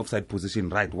to be in an offside position,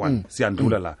 right? One,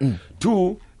 siyandlula la.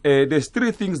 Two, there's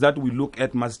three things that we look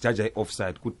at must judge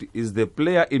offside. Is the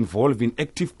player involved in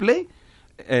active play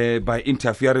by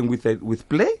interfering with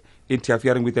play,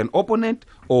 interfering with an opponent,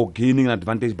 or gaining an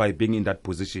advantage by being in that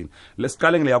position? Let's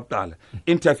call it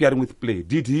interfering with play.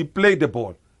 Did he play the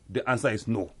ball? The answer is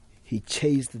no. He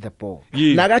chased the ball.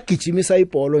 Nakagijimisa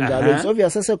ibhola njalo. So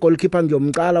obviously goalkeeper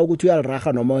ngiyomcala ukuthi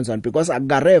uyaliraga noma onzani because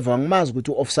agareva ngimazi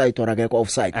ukuthi offside or akekho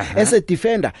offside. Ese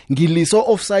defender ngiliso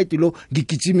offside lo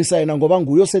ngigijimisa yena ngoba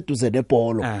nguyo seduze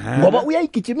nebhola. Ngoba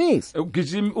uyayigijimisa.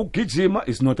 Ugijima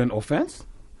is not an offense.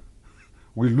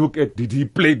 We look at did he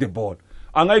play the ball?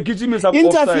 Angayigijimisa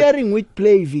interfering with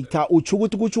play Victor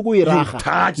uchukuthi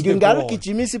kuyiraga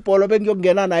ngingaligijimisa ibhola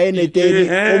bengiyongena naye neteni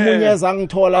omunye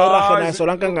azangithola iraga naso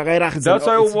lanka ngakayiraga. That's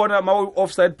why ubona ma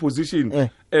offside position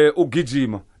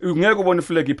ugijima ungeke ubone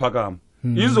flag iphakama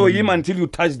izoyima until you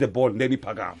touch the ball then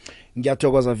iphakama.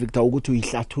 Ngiyathokoza Victor ukuthi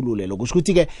uyihlathulule lokusho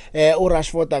ukuthi ke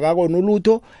uRashford akakona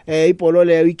ulutho ibhola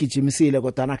leyo igijimisile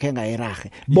kodwa nakhe ngayiraga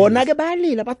bona ke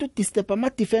balila bathi udisturb ama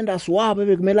defenders wabo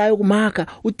bekumelayo kumaka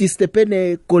udisturb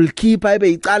ne goalkeeper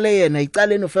ebeyicale yena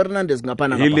icale no Fernandes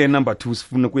ngaphana ngapha ile number 2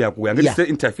 sifuna kuya ngithi say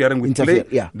interfering with play.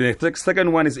 The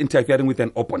second one is interfering with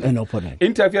an opponent.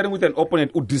 Interfering with an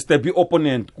opponent udisturb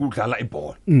opponent kudlala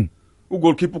ibhola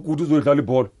ugoalkeeper kuthi uzodlala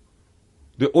ibhola.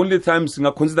 The only time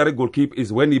singa consider a goalkeeper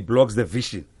is when he blocks the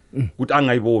vision. Good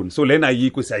angayiboni. So lena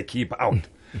ayikho siyakeep out.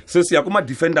 So siyakuma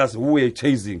defenders who were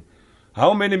chasing.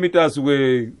 How many meters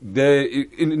were there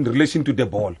in relation to the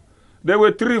ball? They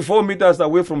were 3-4 meters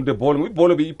away from the ball.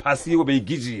 Ibhola beyiphasiwe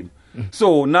beyigijima.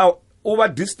 So now over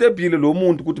disturb lo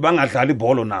muntu ukuthi bangadlali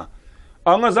ibhola na.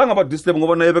 Angazanga ba disturb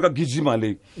ngoba naye bekagijima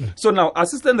le. So now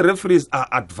assistant referees are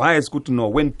advised to know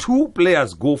when two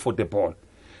players go for the ball.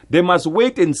 They must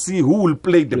wait and see who will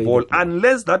play the ball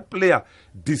unless that player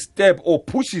disturb or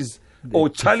pushes or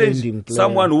challenge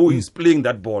someone who is playing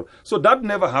that ball. So that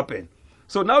never happened.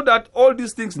 So now that all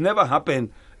these things never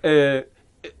happened,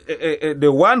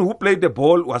 the one who played the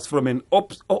ball was from an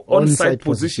onside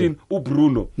position,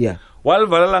 Bruno. Yeah. While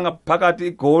Valalanga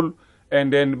pakati goal,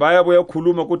 and then baya boya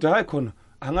kuluma kuthi hayi khona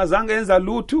angazange enza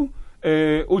lutho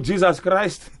Jesus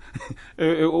Christ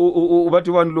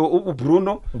ubathi wani lo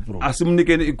Bruno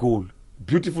asimnikene igoli.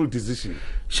 Beautiful decision.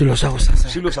 Shilo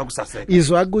sakusasa.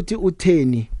 Izwa ukuthi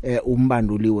utheni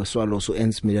umbanduliwe Swaloso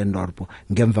Ensmilendorpo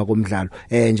ngemva komdlalo.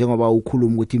 Njengoba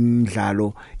ukhuluma ukuthi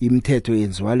imidlalo imithetho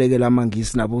yenziwalekela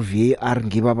amangisi nabo VAR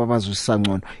ngiba babazwisisa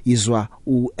ngcono. Izwa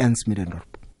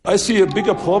uEnsmilendorpo. I see a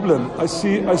bigger problem. I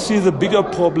see the bigger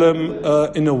problem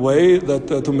in a way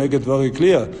that to make it very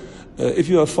clear. If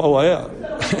you are VAR,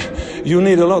 you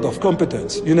need a lot of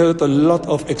competence. You need a lot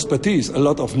of expertise, a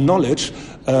lot of knowledge,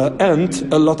 and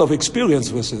a lot of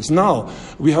experience with this. Now,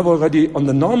 we have already, on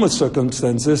the normal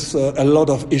circumstances, a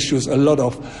lot of issues, a lot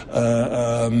of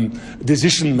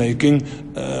decision-making.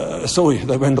 Sorry,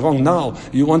 that went wrong. Now,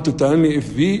 you want to tell me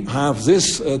if we have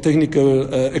this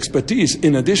technical expertise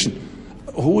in addition,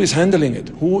 who is handling it?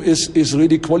 Who is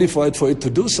really qualified for it to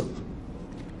do so?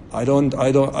 I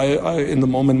in the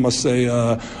moment must say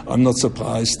I'm not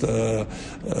surprised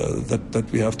that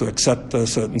we have to accept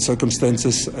certain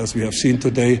circumstances as we have seen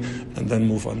today and then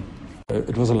move on.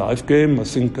 It was a live game. I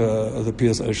think the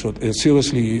PSL should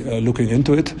seriously looking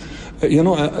into it. There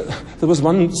was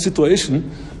one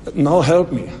situation. Now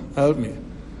help me. The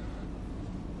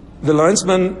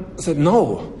linesman said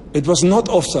no. It was not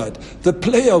offside. The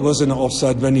player was in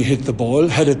offside when he headed the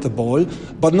ball,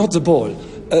 but not the ball.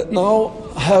 Now,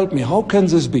 help me. How can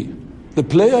this be? The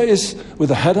player is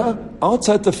with a header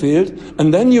outside the field,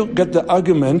 and then you get the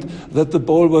argument that the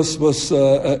ball was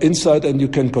inside and you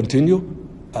can continue.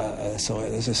 So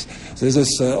this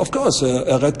is of course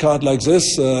a red card like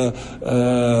this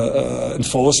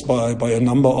enforced by a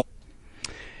number of.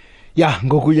 Yeah,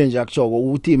 ngokuye nje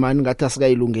akujoko uthi mani ngathi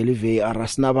asikayilungela iVAR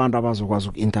sinabantu abazokwazi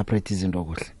ukinterpret izinto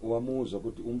kuhle. Wamuzwa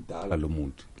ukuthi umdala lo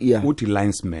muntu. Yeah. Uthi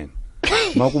linesman.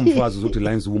 Makumfazi uthi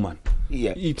lineswoman.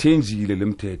 Yeah. Ichangeile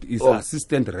lemthetho is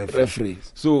assistant referee.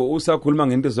 So usakhuluma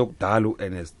ngento zokudala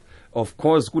Ernest. Of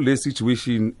course kule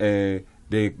situation the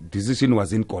decision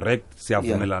was incorrect.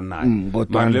 Siyavumelana naye.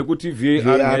 Manje ukuthi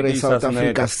VAR is South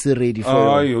Africa ready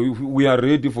for. We are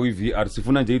ready for VAR.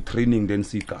 Sifuna nje training then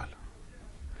siqala.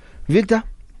 Victor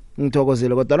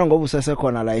ngithokozile kodwa ngoba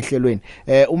usesekhona la ehlelweni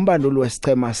umbanduli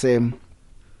wesichema se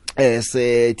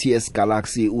TS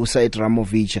Galaxy uSaid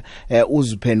Ramovich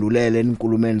uziphendulele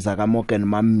enkulumeni zaka Morgan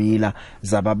Mamila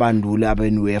zababanduli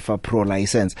abeNUEFA Pro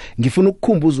License. Ngifuna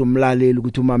ukukhumbuza umlaleli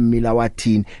ukuthi uMamila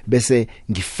wathini bese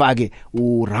ngifake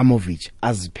uRamovich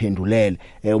aziphendulele.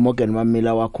 uMorgan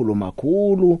Mamila wakhuluma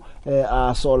kakhulu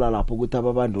asola lapho ukuthi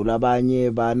ababanduli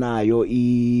abanye banayo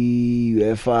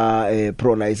iUEFA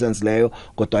Pro License leyo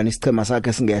kodwa isichema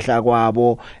sakhe singehla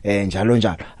kwabo njalo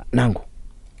nangu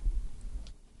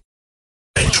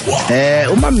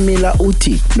uMamila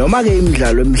uthi noma ke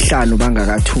imidlalo emihlanu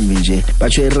bangakathumi nje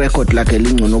batsho irecord lakhe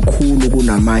lingcono khulu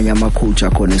kunamanye amacoach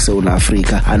akhona eSouth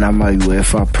Africa anama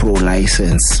UEFA Pro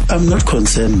License. I'm not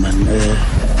concerned, man.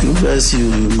 You guys, you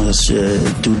must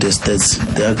do the stats.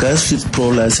 There are guys with Pro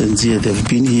License here. They've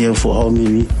been here for how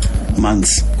many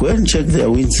months? Go and check their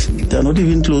wins. They're not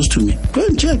even close to me. Go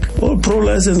and check. All Pro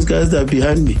License guys that are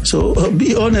behind me. So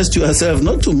be honest to yourself,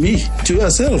 not to me, to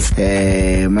yourself.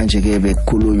 Manje ke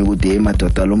bekhulunywa ukuthi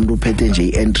emadoda lomuntu uphethe nje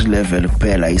entry level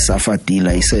kuphela isafadi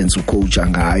license ucoach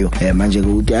ngayo. Manje ke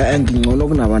ukuthi angingcono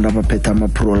kunabantu abaphethe ama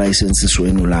Pro licenses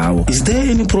wenu lawo. Is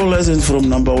there any Pro license from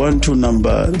number 1 to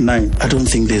number 9? I don't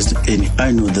think there's any.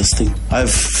 I know this thing.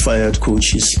 I've fired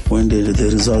coaches when the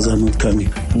results are not coming.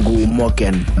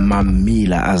 Morgan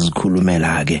Mamila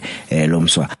azikhulumela ke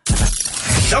lomswa.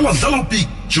 Dlala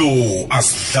picture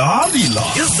asidlali la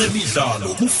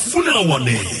ezemidlalo kufunela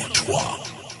Wanethwa.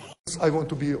 I want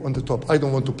to be on the top. I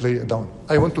don't want to play down.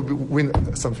 I want to win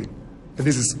something. And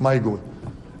this is my goal.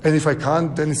 And if I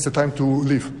can't, then it's the time to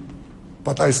leave.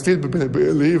 But I still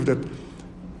believe that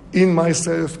in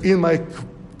myself, in my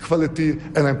quality,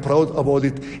 and I'm proud about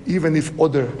it, even if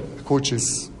other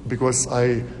coaches, because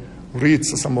I read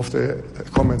some of the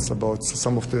comments about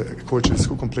some of the coaches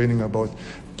who are complaining about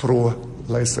Pro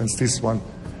license, this one.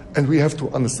 And we have to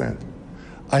understand,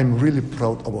 I'm really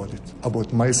proud about it,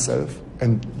 about myself,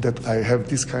 and that I have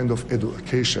this kind of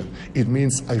education. It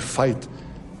means I fight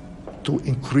to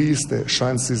increase the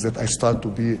chances that I start to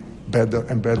be better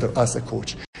and better as a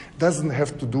coach. Doesn't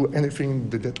have to do anything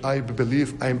that I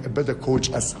believe I'm a better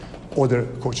coach as other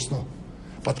coaches, no.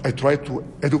 But I try to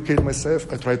educate myself,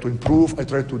 I try to improve, I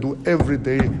try to do every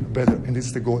day better, and this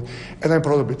is the goal. And I'm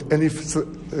proud of it. And if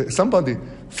somebody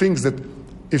thinks that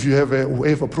if you have a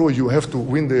UEFA Pro, you have to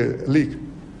win the league,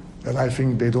 and I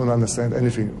think they don't understand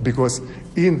anything. Because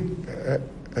in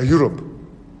Europe,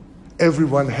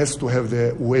 everyone has to have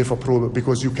the UEFA Pro,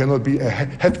 because you cannot be a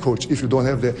head coach if you don't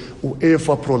have the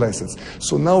UEFA Pro license.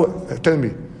 So now, tell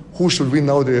me, who should win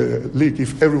now the league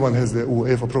if everyone has the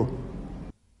UEFA Pro?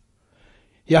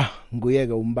 Yeah,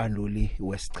 nguyeke umbanduli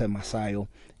wesichema sayo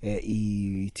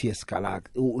iTS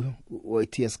Galaxy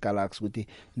iTS Galaxy ukuthi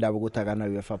ndaba ukuthi akana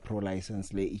UEFA Pro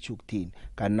license le ichukuthini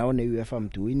kanti nawo ne UEFA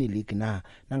mdiwini league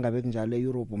nangabe kunjalo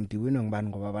eEurope mdiwini ngibani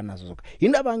ngoba banazo zonke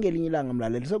indaba ngelinye ilanga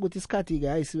mlaleli sokuthi isikhathi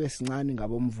ke ayisiwe sincane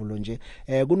ngabomvulo nje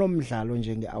kunomdlalo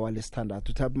nje ngehour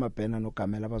lesithandathu uThabo Mabhena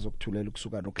noGamela bazokuthulela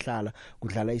ukusuka nokuhlala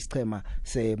kudlala isichema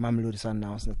seMamelodi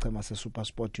Sundowns nesichema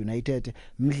seSuperSport United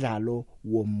umdlalo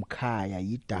womkhaya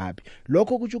yidabi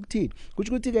lokho kuthi ukuthini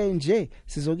kuthi ukuthi ke nje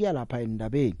sizokuya lapha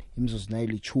endabeni imizuzu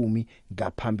nayili 10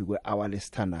 ngaphambi kwehour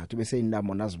lesithandathu bese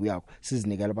indamo nazibuyako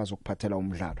sizinikela bazokuphathela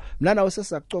umdlalo mina nawe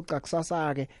sesizakucoca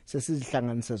kusasa ke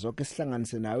sesizihlanganise zonke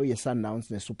sihlanganise nayo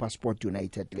yeSundowns neSuperSport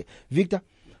United le Victor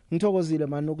ngithokozile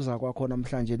manje ukuza kwakho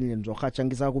namhlanje nini nizohatsha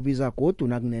ngizakubiza godu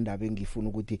nakunendaba engifuna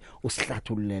ukuthi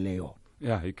usihlathululele yona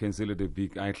yeah you can see the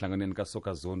big ayihlanganeni ka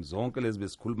soccer zone zonke lezi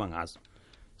besikhuluma ngazo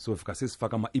so fika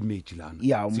sisifaka ama image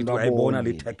lana sithi wayibona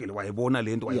le tackle wayibona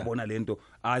lento wayibona lento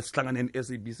sihlanganeni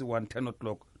SABC 1:10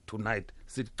 o'clock tonight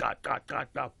sithi qa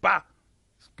ba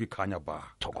sikhanya ba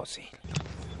thokozile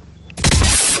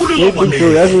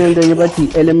yazi ngento yebathi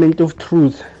element of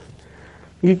truth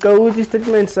ngicawuthi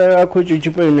statement sa coach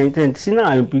uJupa United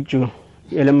sinayo picture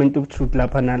element of truth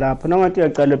lapha nalapha nangathi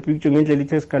yaqala picture ngendlela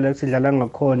iTS Galaxy idlala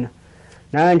ngakhona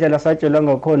nandlela satshelwa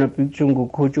ngakhona picture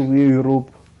ngocoach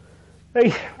we-Europe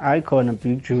hey ayikhona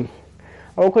picture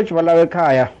coach balawe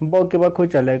ekhaya bonke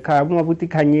bakhoja la ekhaya kungabuthi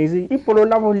khanyezi ibhola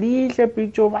labo lihle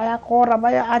picture bayakora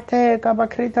baya attack ba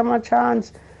create ama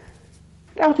chance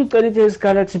yathi ucela iTS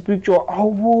Galaxy picture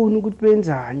awuboni ukuthi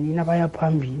benzani nabaya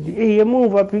phambili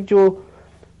emuva picture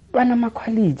bana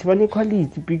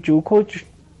quality picture coach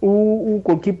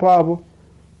goalkeeper wabo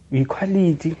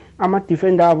equality ama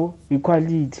defender wabo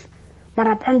equality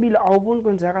mara phambili awuboni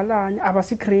kwenzakalani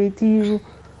abasi creative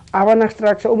abana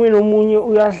structure omunye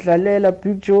uyasidlalela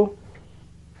picture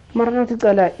mara nathi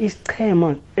cala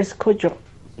isichema esicoach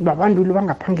babanduli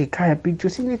bangaphange ekhaya picture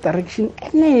sine direction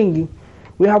eningi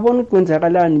uyabona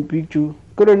ukwenzakalani picture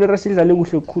koloni rasidlale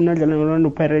kuhle kukhuna dlala no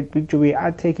Pirate picture we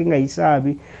attack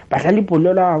engayisabi badlala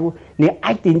ibhola labo ne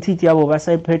identity yabo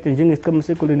basayiphethe njengesichema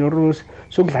sekoloni Rose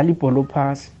sokudlala ibhola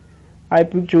phasi I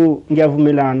picture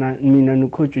ngiyavumelana mina no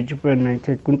coach uJupa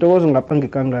United kuntokozo ngaphange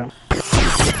kangaka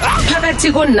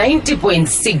phakathi ko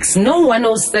 90.6 no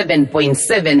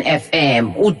 107.7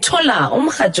 FM uthola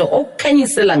umhajo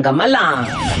okukhanyisela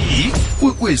ngamalanga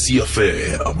ikwekwezi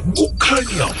FM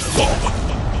kukhanya ba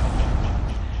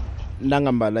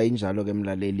nangambala injalo ke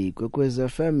mlaleli kwekwezi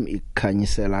FM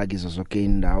ikhanyisela kizo zonke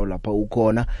indawo lapha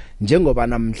ukhona njengoba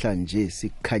namhlanje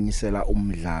sikhanyisela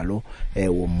umdlalo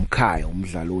womkhaya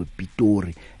umdlalo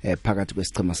wePitori phakathi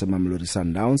kwesichema seMamelodi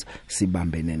Sundowns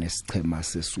sibambene nesichema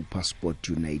seSuperSport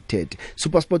United.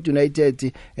 SuperSport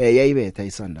United yayibetha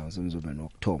iSundowns emzobeni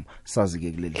wokthoma sazi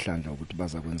ke kuleli hlandla ukuthi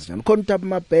baza kwenza njani. Khona uThabo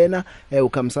Mabhena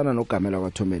ukhamisana noGamela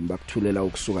kwaThomeni bakuthulela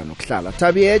ukusuka nokuhlala.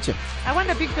 Thabi yeche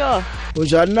akwanda picture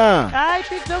unjani na? Hayi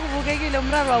picture kubukekile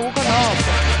umraro awukho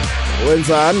nokho.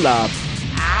 Wenzani lapha?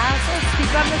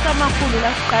 Sesikhipame samakhulu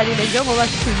la siqalile njengoba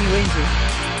sithukiwe nje.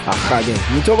 Ahake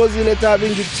ngithokozile Thabi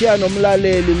ngikuthiya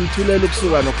nomlaleli mthulela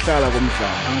ukusuka nokuhlala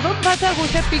komdlalo. Ngizokuphatha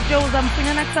kuhle picture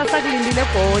uzamfunyana kusasa kulindile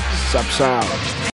bhodi. Shapshap